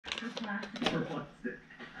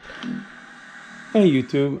Hey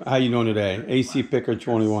YouTube, how you doing today? AC Picker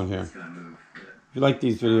 21 here. If you like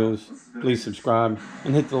these videos, please subscribe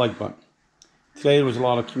and hit the like button. Today there was a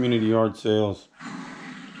lot of community yard sales.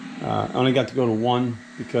 I only got to go to one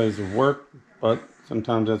because of work, but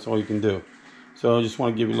sometimes that's all you can do. So I just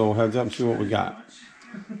want to give you a little heads up and see what we got.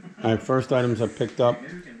 All right, first items I picked up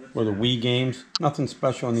were the Wii games. Nothing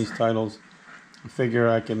special in these titles. I figure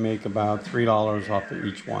I can make about $3 off of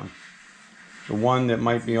each one. The one that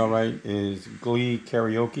might be alright is Glee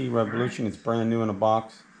Karaoke Revolution. It's brand new in a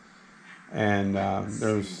box. And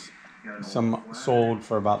there's some sold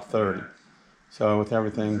for about 30. So with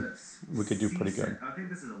everything, we could do pretty good.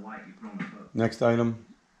 Next item,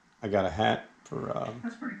 I got a hat for,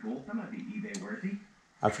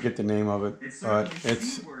 I forget the name of it, but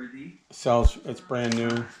it's brand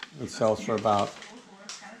new. It sells for about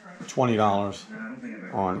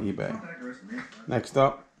 $20 on eBay. Next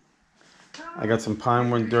up, I got some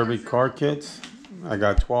Pinewood Derby car kits. I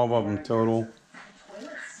got 12 of them total.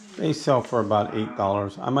 They sell for about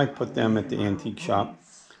 $8. I might put them at the antique shop.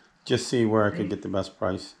 Just see where I could get the best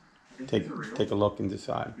price. Take a look and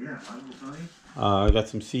decide. I got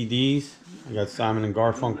some CDs. I got Simon and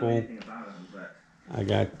Garfunkel. I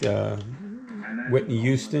got Whitney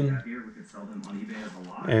Houston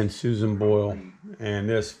and Susan Boyle. And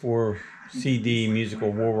this 4 CD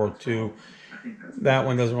musical World War II. That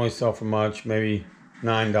one doesn't really sell for much, maybe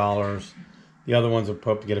 $9. The other ones I'll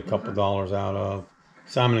hope to get a couple dollars out of.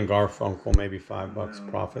 Simon and Garfunkel, maybe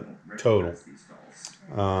 $5 profit total.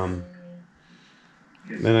 Then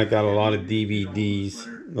I got a lot of DVDs.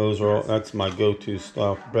 That's my go-to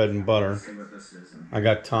stuff, bread and butter. I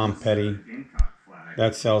got Tom Petty.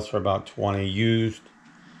 That sells for about $20 used,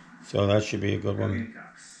 so that should be a good one.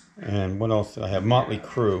 And what else did I have? Motley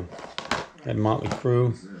Crue. I had Motley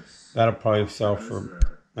Crue. That'll probably sell for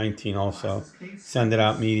 $19 also. Send it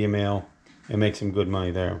out media mail and make some good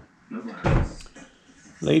money there.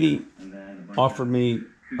 Lady offered me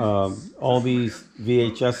all these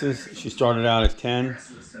VHSs. She started out at 10.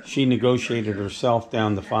 She negotiated herself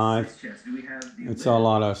down to 5. It's a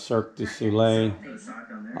lot of Cirque du Soleil.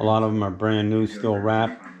 A lot of them are brand new, still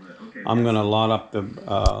wrapped. I'm going to lot up the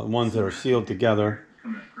ones that are sealed together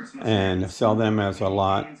and sell them as a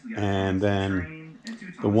lot. And then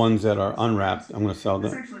the ones that are unwrapped, I'm going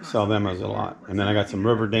to sell them as a lot. And then I got some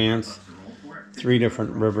Riverdance, 3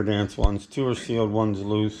 different Riverdance ones. 2 are sealed, 1's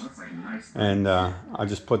loose. And I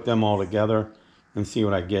just put them all together and see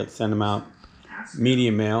what I get. Send them out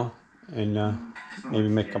media mail and maybe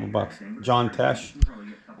make a couple bucks. John Tesh,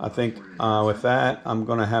 I think with that, I'm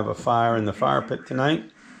going to have a fire in the fire pit tonight.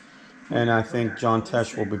 And I think John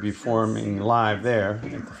Tesh will be performing live there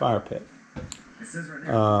at the fire pit.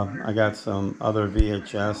 I got some other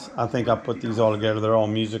VHS. I think I'll put these all together. They're all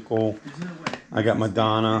musical. I got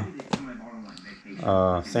Madonna,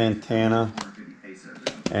 Santana,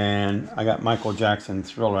 and I got Michael Jackson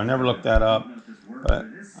Thriller. I never looked that up, but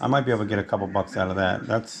I might be able to get a couple bucks out of that.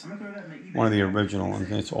 That's one of the original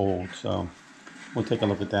ones. It's old, so we'll take a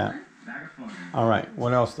look at that. All right,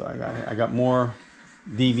 what else do I got here? I got more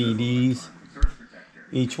DVDs.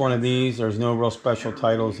 Each one of these, there's no real special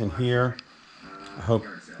titles in here. I hope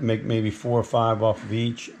make maybe 4 or 5 off of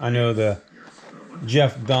each. I know the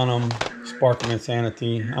Jeff Dunham, Sparking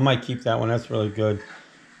Insanity. I might keep that one. That's really good.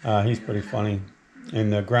 He's pretty funny.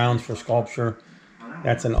 And the Grounds for Sculpture.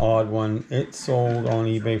 That's an odd one. It sold on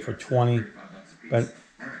eBay for $20, but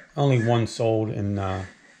only one sold, and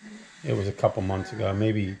it was a couple months ago,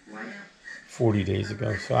 maybe 40 days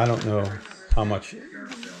ago. So I don't know how much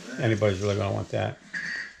anybody's really going to want that.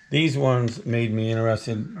 These ones made me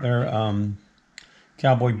interested. They're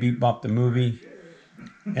Cowboy Bebop the movie,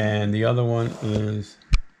 and the other one is,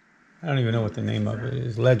 I don't even know what the name of it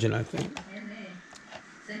is, Legend, I think.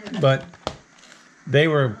 But they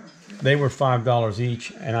were $5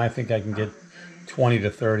 each, and I think I can get 20 to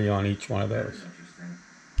 30 on each one of those.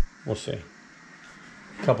 We'll see.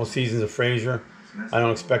 A couple seasons of Frasier. I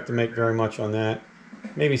don't expect to make very much on that.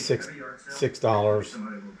 Maybe $6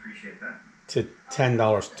 to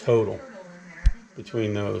 $10 total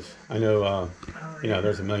between those. I know,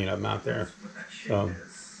 there's a million of them out there. So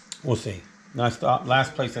we'll see. Last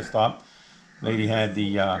place I stopped, lady had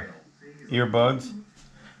the earbuds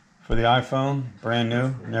for the iPhone, brand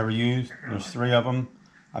new, never used. There's 3 of them.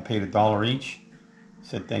 I paid $1 each.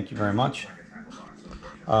 Said thank you very much.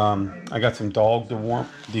 I got some dog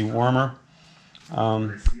dewormer.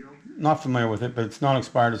 Not familiar with it, but it's not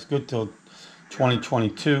expired. It's good till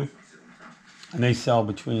 2022, and they sell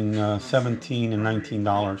between $17 and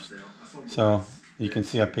 $19. So You can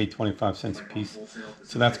see I paid 25 cents a piece,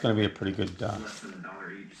 so that's going to be a pretty good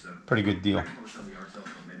deal.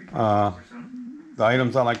 The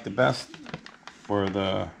items I like the best were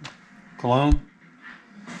the cologne.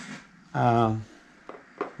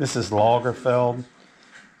 This is Lagerfeld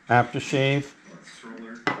aftershave.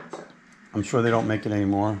 I'm sure they don't make it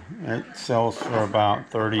anymore. It sells for about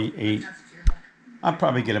 38. I'll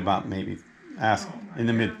probably get about maybe ask in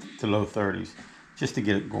the mid to low 30s just to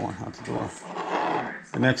get it going out the door.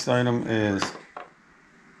 The next item is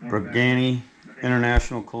Burgani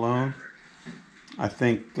International Cologne. I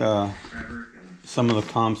think some of the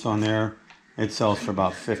comps on there, it sells for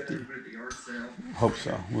about 50. Hope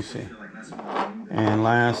so. We'll see. And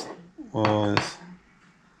last was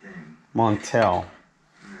Montel.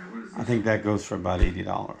 I think that goes for about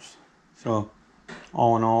 $80. So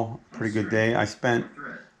all in all, pretty good day. I spent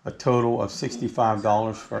a total of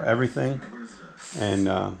 $65 for everything, and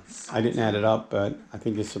I didn't add it up, but I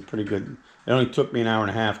think it's a pretty good. It only took me an hour and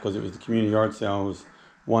a half because it was the community yard sale. It was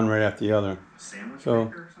one right after the other.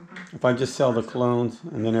 So if I just sell the colognes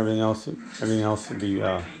and then everything else would be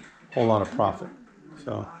a whole lot of profit.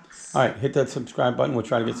 So, all right, hit that subscribe button. We'll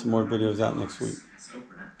try to get some more videos out next week.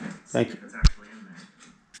 Thank you.